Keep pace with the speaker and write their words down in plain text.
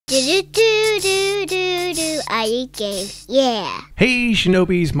I.Eat.Games, yeah. Hey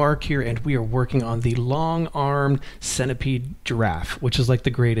Shinobis, Mark here, and we are working on the long-armed Centipede Giraffe, which is like the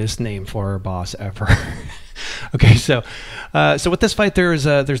greatest name for our boss ever. Okay, so with this fight, there's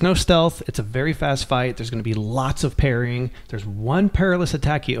no stealth. It's a very fast fight. There's going to be lots of parrying. There's one perilous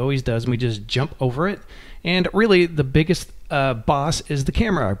attack he always does, and we just jump over it. And really, the biggest boss is the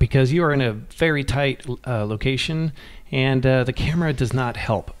camera, because you are in a very tight location, and the camera does not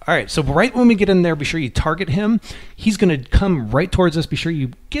help. All right, so right when we get in there, be sure you target him. He's going to come right towards us. Be sure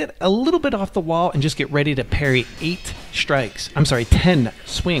you get a little bit off the wall and just get ready to parry 10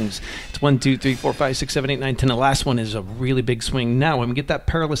 swings. It's 1, 2, 3, 4, 5, 6, 7, 8, 9, 10. The last one is a really big swing. Now, when we get that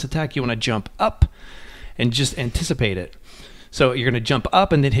perilous attack, you want to jump up and just anticipate it. So you're going to jump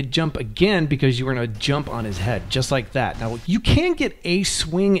up and then hit jump again, because you're going to jump on his head, just like that. Now, you can get a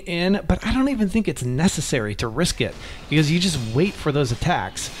swing in, but I don't even think it's necessary to risk it, because you just wait for those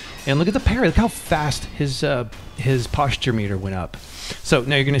attacks. And look at the parry. Look how fast his posture meter went up. So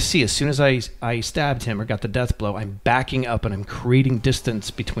now you're going to see, as soon as I stabbed him or got the death blow, I'm backing up and I'm creating distance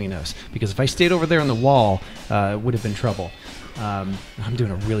between us, because if I stayed over there on the wall, it would have been trouble. I'm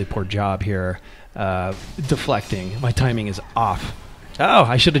doing a really poor job here. Deflecting. My timing is off. Oh,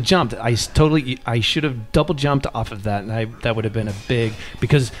 I should have jumped. I should have double jumped off of that, and that would have been a big,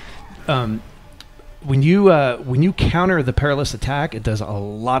 because when you counter the perilous attack, it does a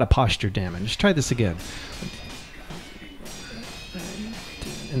lot of posture damage. Let's try this again.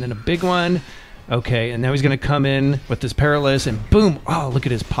 And then a big one. Okay, and now he's going to come in with this perilous, and boom! Oh, look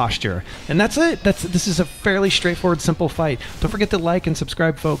at his posture. And that's it. This is a fairly straightforward, simple fight. Don't forget to like and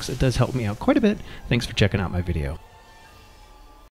subscribe, folks. It does help me out quite a bit. Thanks for checking out my video.